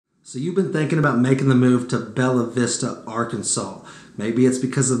So you've been thinking about making the move to Bella Vista, Arkansas. Maybe it's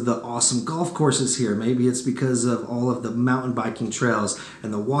because of the awesome golf courses here. Maybe it's because of all of the mountain biking trails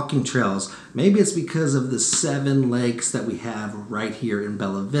and the walking trails. Maybe it's because of the 7 lakes that we have right here in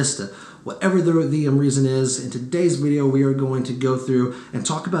Bella Vista. Whatever the reason is, in today's video we are going to go through and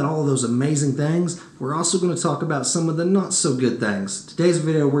talk about all of those amazing things. We're also going to talk about some of the not so good things. Today's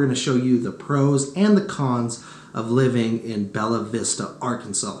video we're going to show you the pros and the cons of living in Bella Vista,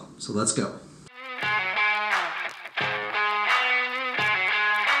 Arkansas. So let's go.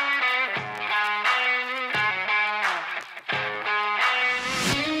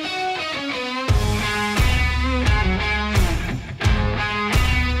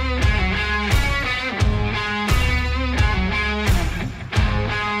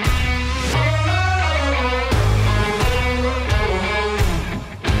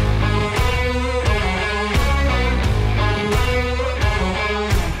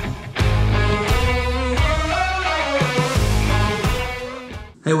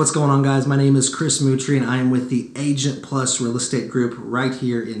 Hey, what's going on, guys? My name is Chris Mutri and I am with the Agent Plus Real Estate Group right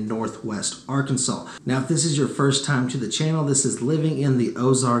here in Northwest Arkansas. Now, if this is your first time to the channel, this is Living in the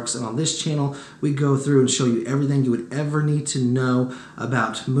Ozarks, and on this channel we go through and show you everything you would ever need to know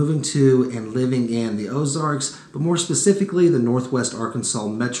about moving to and living in the Ozarks, but more specifically the Northwest Arkansas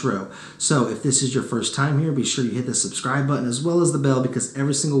Metro. So if this is your first time here, be sure you hit the subscribe button as well as the bell, because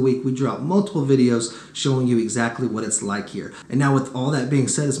every single week we drop multiple videos showing you exactly what it's like here. And now, with all that being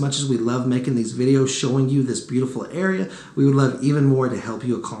said, as much as we love making these videos showing you this beautiful area, we would love even more to help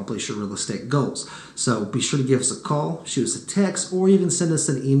you accomplish your real estate goals. So be sure to give us a call, shoot us a text, or even send us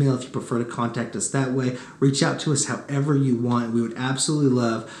an email if you prefer to contact us that way. Reach out to us however you want. We would absolutely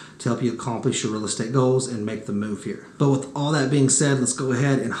love to help you accomplish your real estate goals and make the move here. But with all that being said, let's go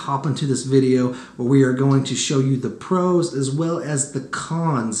ahead and hop into this video where we are going to show you the pros as well as the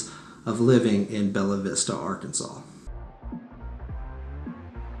cons of living in Bella Vista, Arkansas.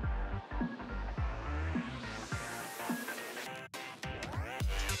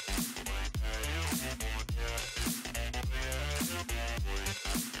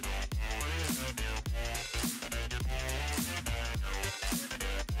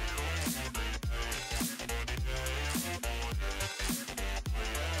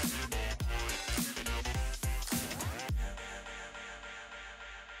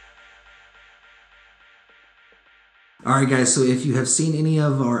 Alright guys, so if you have seen any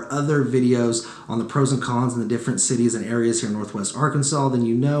of our other videos on the pros and cons in the different cities and areas here in Northwest Arkansas, then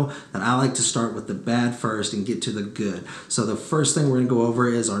you know that I like to start with the bad first and get to the good. So the first thing we're going to go over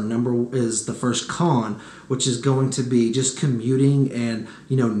is the first con, which is going to be just commuting and,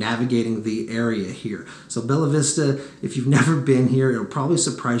 navigating the area here. So Bella Vista, if you've never been here, it'll probably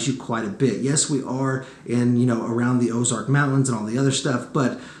surprise you quite a bit. Yes, we are in, around the Ozark Mountains and all the other stuff,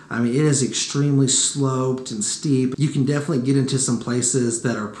 but it is extremely sloped and steep. You can definitely get into some places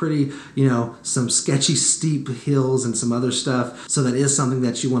that are pretty, some sketchy steep hills and some other stuff. So that is something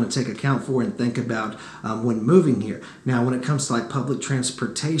that you want to take account for and think about when moving here. Now, when it comes to like public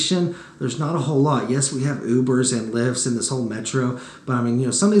transportation, there's not a whole lot. Yes, we have Ubers and Lyfts in this whole metro, but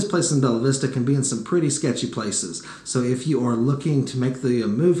some of these places in Bella Vista can be in some pretty sketchy places. So if you are looking to make the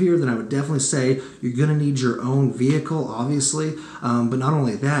move here, then I would definitely say you're going to need your own vehicle, obviously, but not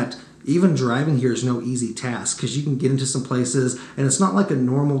only that, even driving here is no easy task, because you can get into some places and it's not like a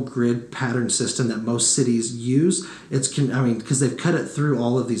normal grid pattern system that most cities use. Because they've cut it through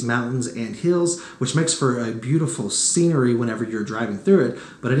all of these mountains and hills, which makes for a beautiful scenery whenever you're driving through it.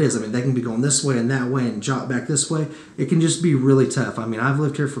 But it is, they can be going this way and that way and jot back this way. It can just be really tough. I've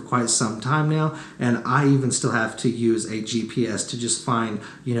lived here for quite some time now, and I even still have to use a GPS to just find,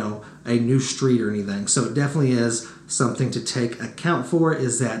 a new street or anything. So it definitely is something to take account for,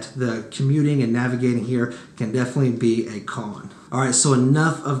 is that the commuting and navigating here can definitely be a con. All right, so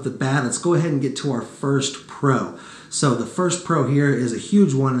enough of the bad. Let's go ahead and get to our first pro. So the first pro here is a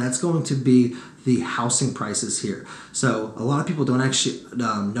huge one, and that's going to be the housing prices here. So a lot of people don't actually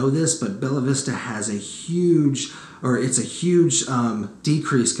know this, but Bella Vista has a huge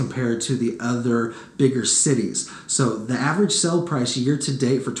decrease compared to the other bigger cities. So the average sale price year to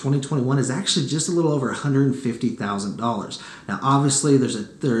date for 2021 is actually just a little over $150,000. Now, obviously,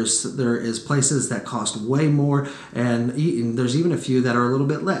 there is places that cost way more, and there's even a few that are a little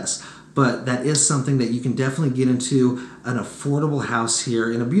bit less. But that is something that you can definitely get into an affordable house here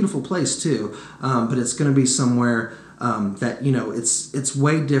in a beautiful place too. But it's going to be somewhere that, you know, it's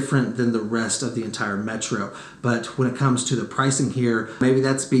way different than the rest of the entire metro. But when it comes to the pricing here, maybe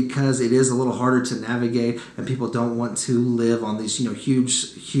that's because it is a little harder to navigate and people don't want to live on these, you know,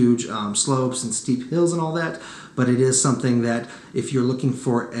 huge slopes and steep hills and all that. But it is something that if you're looking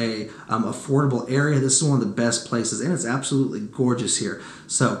for a affordable area, this is one of the best places, and it's absolutely gorgeous here.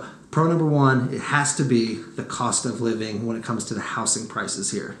 So pro number one, it has to be the cost of living when it comes to the housing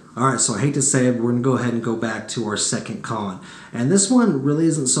prices here. All right, so I hate to say it, but we're gonna go ahead and go back to our second con. And this one really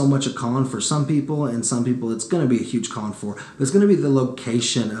isn't so much a con for some people, and some people it's gonna be a huge con for, but it's gonna be the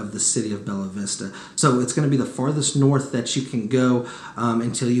location of the city of Bella Vista. So it's gonna be the farthest north that you can go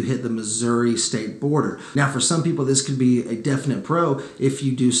until you hit the Missouri state border. Now for some people, this could be a definite pro if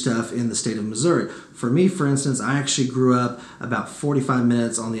you do stuff in the state of Missouri. For me, for instance, I actually grew up about 45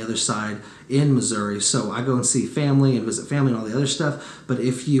 minutes on the other side in Missouri, so I go and see family and visit family and all the other stuff. But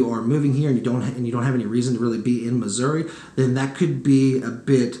if you are moving here and you don't have any reason to really be in Missouri, then that could be a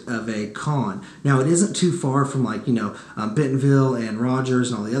bit of a con. Now it isn't too far from, like, you know, Bentonville and Rogers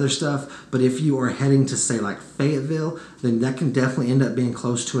and all the other stuff, but if you are heading to, say, like Fayetteville, then that can definitely end up being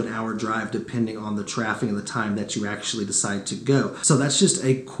close to an hour drive depending on the traffic and the time that you actually decide to go. So that's just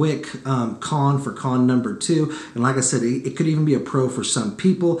a quick con for con number two. And like I said, it could even be a pro for some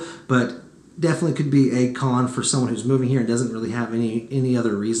people, but definitely could be a con for someone who's moving here and doesn't really have any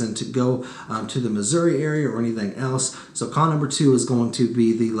other reason to go to the Missouri area or anything else. So con number two is going to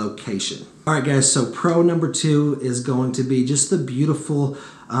be the location. All right, guys, so pro number two is going to be just the beautiful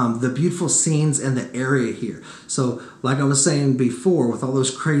scenes and the area here. So like I was saying before, with all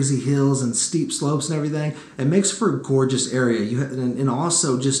those crazy hills and steep slopes and everything, it makes for a gorgeous area. And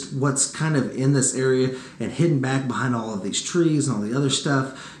also just what's kind of in this area and hidden back behind all of these trees and all the other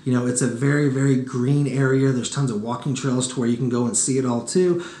stuff. You know, it's a very, very green area. There's tons of walking trails to where you can go and see it all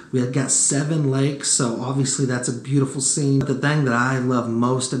too. We have got 7 lakes, so obviously that's a beautiful scene. But the thing that I love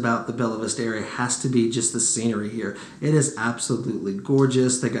most about the Bella Vista area has to be just the scenery here. It is absolutely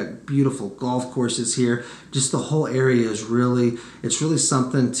gorgeous. They got beautiful golf courses here. Just the whole area is really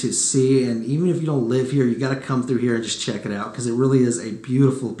something to see. And even if you don't live here, you got to come through here and just check it out because it really is a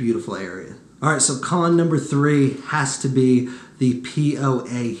beautiful, beautiful area. All right, so con number 3 has to be the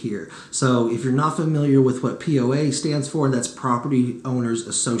POA here. So if you're not familiar with what POA stands for, that's Property Owners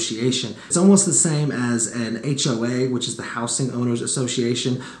Association. It's almost the same as an HOA, which is the Housing Owners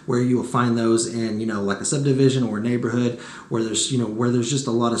Association, where you will find those in, you know, like a subdivision or a neighborhood where there's, you know, where there's just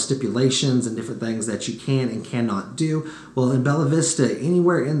a lot of stipulations and different things that you can and cannot do. Well, in Bella Vista,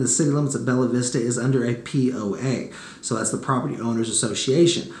 anywhere in the city limits of Bella Vista is under a POA. So that's the Property Owners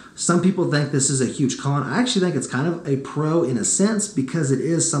Association. Some people think this is a huge con. I actually think it's kind of a pro in a sense because it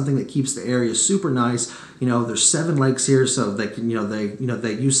is something that keeps the area super nice. You know, there's 7 lakes here, so they can,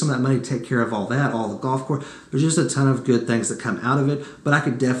 they use some of that money to take care of all that, all the golf course. There's just a ton of good things that come out of it, but I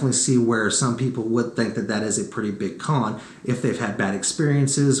could definitely see where some people would think that that is a pretty big con if they've had bad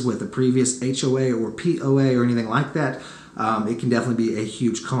experiences with a previous HOA or POA or anything like that. It can definitely be a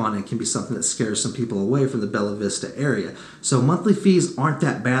huge con. It can be something that scares some people away from the Bella Vista area. So monthly fees aren't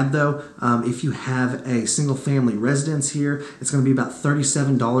that bad though. If you have a single family residence here, it's going to be about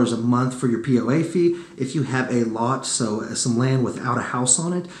 $37 a month for your POA fee. If you have a lot, so some land without a house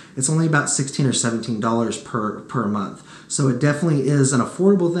on it, it's only about $16 or $17 per month. So it definitely is an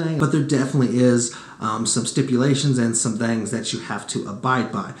affordable thing, but there definitely is some stipulations and some things that you have to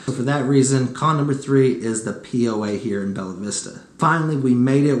abide by. So for that reason, con number 3 is the POA here in Bella Vista. Finally, we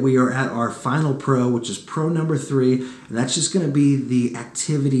made it. We are at our final pro, which is pro number 3, and that's just going to be the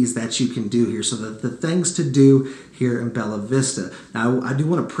activities that you can do here. So the things to do here in Bella Vista. Now, I do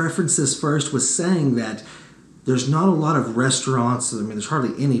want to preference this first with saying that there's not a lot of restaurants. I mean, there's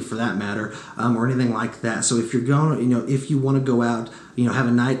hardly any for that matter, or anything like that. So if you're going, if you want to go out, have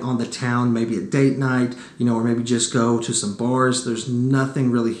a night on the town, maybe a date night, or maybe just go to some bars, there's nothing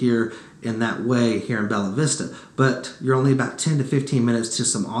really here in that way here in Bella Vista. But you're only about 10 to 15 minutes to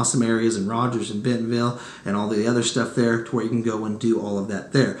some awesome areas in Rogers and Bentonville and all the other stuff there to where you can go and do all of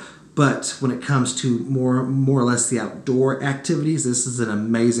that there. But when it comes to more or less the outdoor activities, this is an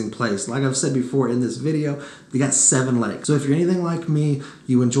amazing place. Like I've said before in this video, they got 7 lakes. So if you're anything like me,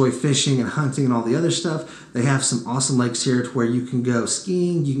 you enjoy fishing and hunting and all the other stuff, they have some awesome lakes here to where you can go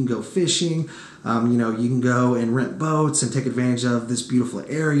skiing, you can go fishing, you can go and rent boats and take advantage of this beautiful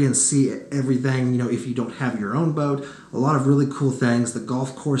area and see everything, if you don't have your own boat. A lot of really cool things. The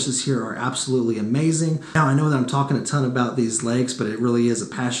golf courses here are absolutely amazing. Now, I know that I'm talking a ton about these lakes, but it really is a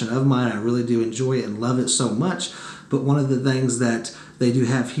passion of mine. I really do enjoy it and love it so much. But one of the things that they do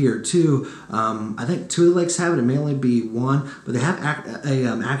have here too. I think 2 of the lakes have it. It may only be 1, but they have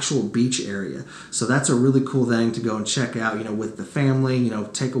a actual beach area. So that's a really cool thing to go and check out, you know, with the family, you know,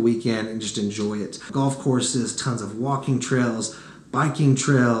 take a weekend and just enjoy it. Golf courses, tons of walking trails, biking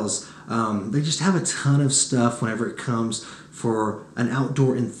trails. They just have a ton of stuff whenever it comes for an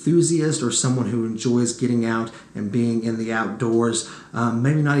outdoor enthusiast or someone who enjoys getting out and being in the outdoors.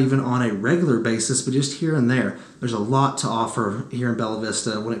 Maybe not even on a regular basis, but just here and there. There's a lot to offer here in Bella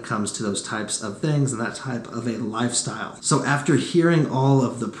Vista when it comes to those types of things and that type of a lifestyle. So after hearing all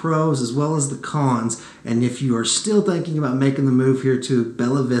of the pros as well as the cons, and if you are still thinking about making the move here to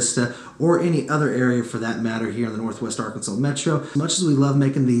Bella Vista or any other area for that matter here in the Northwest Arkansas Metro, as much as we love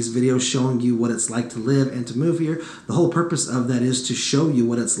making these videos showing you what it's like to live and to move here, the whole purpose of that is to show you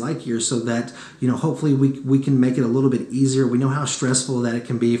what it's like here so that, you know, hopefully we can make it a little bit easier. We know how stressful that it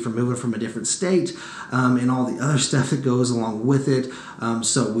can be for moving from a different state and all the other stuff that goes along with it.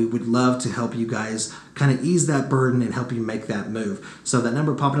 So we would love to help you guys kind of ease that burden and help you make that move. So that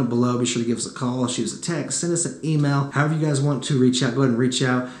number popping up below, be sure to give us a call, shoot us a text, send us an email. However you guys want to reach out, go ahead and reach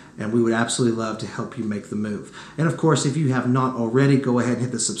out, and we would absolutely love to help you make the move. And of course, if you have not already, go ahead and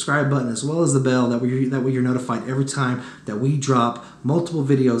hit the subscribe button as well as the bell. That way you're notified every time that we drop multiple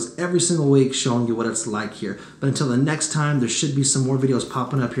videos every single week showing you what it's like here. But until the next time, there should be some more videos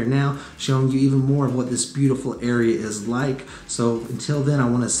popping up here now showing you even more of what this beautiful area is like. So until then, I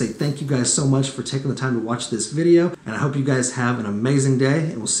want to say thank you guys so much for taking the time to watch this video, and I hope you guys have an amazing day,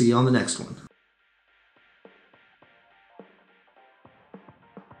 and we'll see you on the next one.